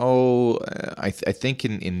goes, I think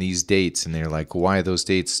in these dates. And they're like, why are those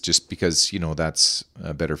dates? Just because, that's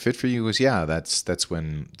a better fit for you? He goes, yeah, that's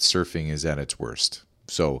when surfing is at its worst.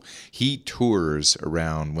 So he tours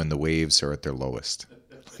around when the waves are at their lowest.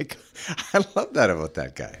 Like, I love that about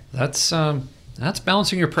that guy. That's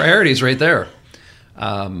balancing your priorities right there.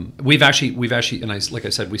 We've actually, and like I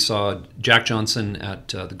said, we saw Jack Johnson at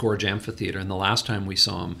the Gorge Amphitheater, and the last time we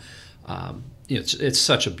saw him, it's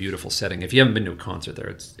such a beautiful setting. If you haven't been to a concert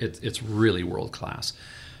there, it's really world class.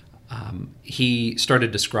 He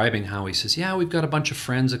started describing how he says, yeah, we've got a bunch of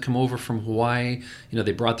friends that come over from Hawaii.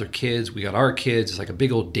 They brought their kids. We got our kids. It's like a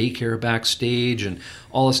big old daycare backstage and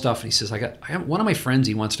all this stuff. And he says, I got one of my friends.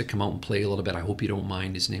 He wants to come out and play a little bit. I hope you don't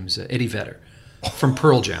mind. His name's Eddie Vedder from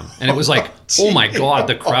Pearl Jam. And it was like, oh my God,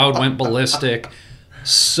 the crowd went ballistic.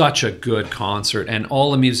 Such a good concert. And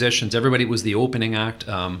all the musicians, everybody was the opening act.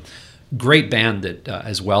 Great band that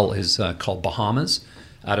as well is called Bahamas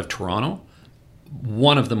out of Toronto.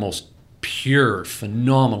 One of the most pure,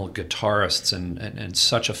 phenomenal guitarists and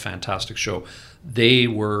such a fantastic show. They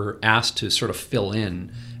were asked to sort of fill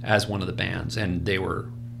in as one of the bands, and they were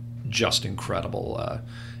just incredible.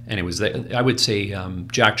 I would say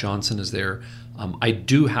Jack Johnson is there. I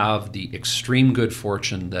do have the extreme good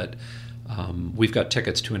fortune that we've got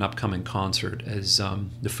tickets to an upcoming concert as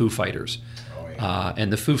the Foo Fighters.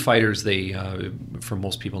 And the Foo Fighters, they, for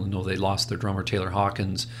most people who know, they lost their drummer Taylor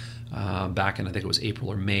Hawkins back in, I think it was April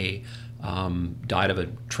or May, died of a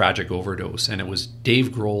tragic overdose. And it was Dave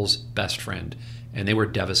Grohl's best friend, and they were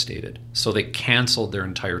devastated. So they canceled their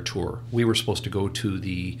entire tour. We were supposed to go to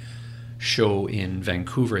the show in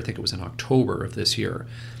Vancouver, I think it was in October of this year.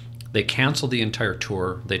 They canceled the entire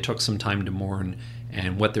tour. They took some time to mourn,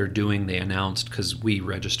 and what they're doing, they announced, because we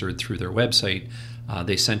registered through their website,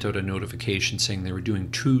 they sent out a notification saying they were doing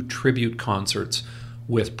 2 tribute concerts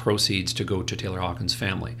with proceeds to go to Taylor Hawkins'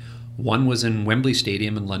 family. One was in Wembley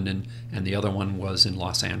Stadium in London, and the other one was in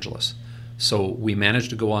Los Angeles. So we managed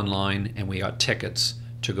to go online, and we got tickets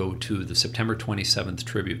to go to the September 27th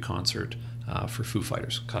tribute concert for Foo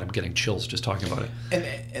Fighters. God, I'm getting chills just talking about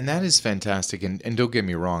it. And that is fantastic. And don't get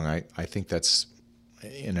me wrong, I think that's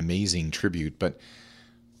an amazing tribute. But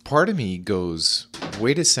part of me goes,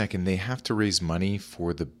 wait a second, they have to raise money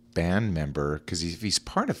for the band member, because if he's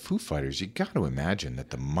part of Foo Fighters, you got to imagine that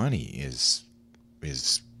the money is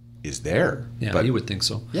there. Yeah, but, you would think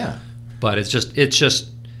so. Yeah, but it's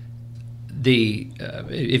just the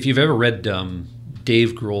if you've ever read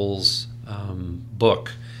Dave Grohl's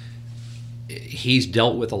book, he's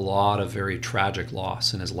dealt with a lot of very tragic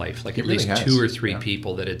loss in his life. Like, at least 2 or 3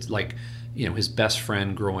 people that it's like, his best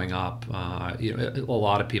friend growing up. A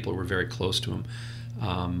lot of people were very close to him.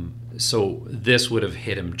 So this would have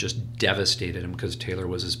hit him, just devastated him, because Taylor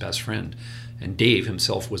was his best friend. And Dave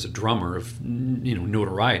himself was a drummer of,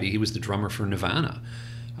 notoriety. He was the drummer for Nirvana.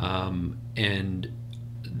 And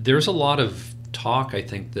there's a lot of talk, I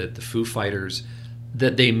think, that the Foo Fighters,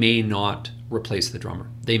 that they may not replace the drummer.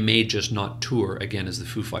 They may just not tour again as the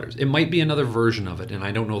Foo Fighters. It might be another version of it, and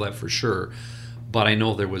I don't know that for sure. But I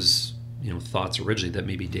know there was, thoughts originally that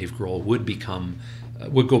maybe Dave Grohl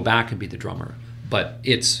would go back and be the drummer. But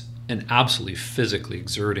it's an absolutely physically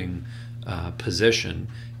exerting position,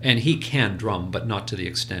 and he can drum, but not to the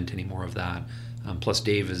extent anymore of that. Plus,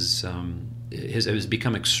 Dave has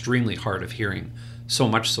become extremely hard of hearing, so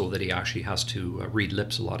much so that he actually has to read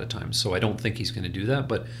lips a lot of times. So I don't think he's going to do that,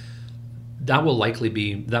 but that will likely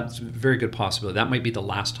be, that's a very good possibility. That might be the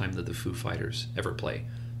last time that the Foo Fighters ever play.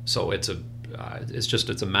 So it's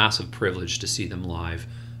a massive privilege to see them live.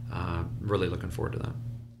 Really looking forward to that.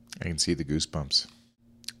 I can see the goosebumps.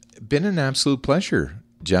 Been an absolute pleasure,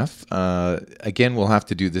 Jeff. Again, we'll have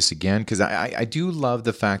to do this again, because I do love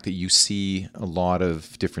the fact that you see a lot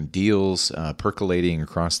of different deals percolating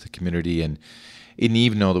across the community, and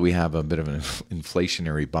even though that we have a bit of an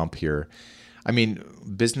inflationary bump here, I mean,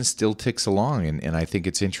 business still ticks along, and I think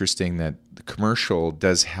it's interesting that the commercial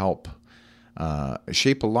does help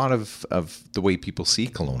shape a lot of the way people see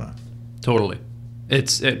Kelowna. Totally.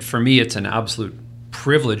 For me, it's an absolute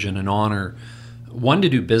privilege and an honor, one, to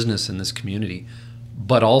do business in this community,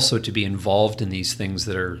 but also to be involved in these things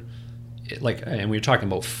that are like, and we were talking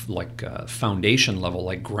about like foundation level,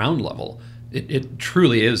 like ground level. it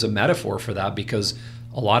truly is a metaphor for that, because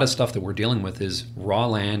a lot of stuff that we're dealing with is raw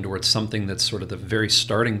land, or it's something that's sort of the very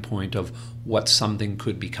starting point of what something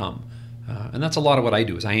could become. And that's a lot of what I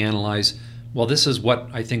do, is I analyze, well, this is what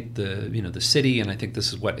I think the city, and I think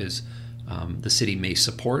this is what is the city may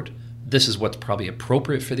support. This is what's probably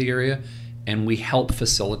appropriate for the area, and we help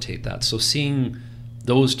facilitate that. So seeing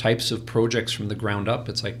those types of projects from the ground up,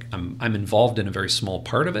 it's like I'm involved in a very small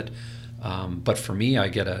part of it. But for me, I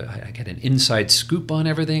get an inside scoop on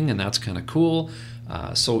everything, and that's kind of cool.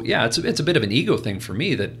 So yeah, it's a bit of an ego thing for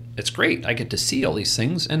me, that it's great. I get to see all these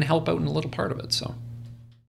things and help out in a little part of it. So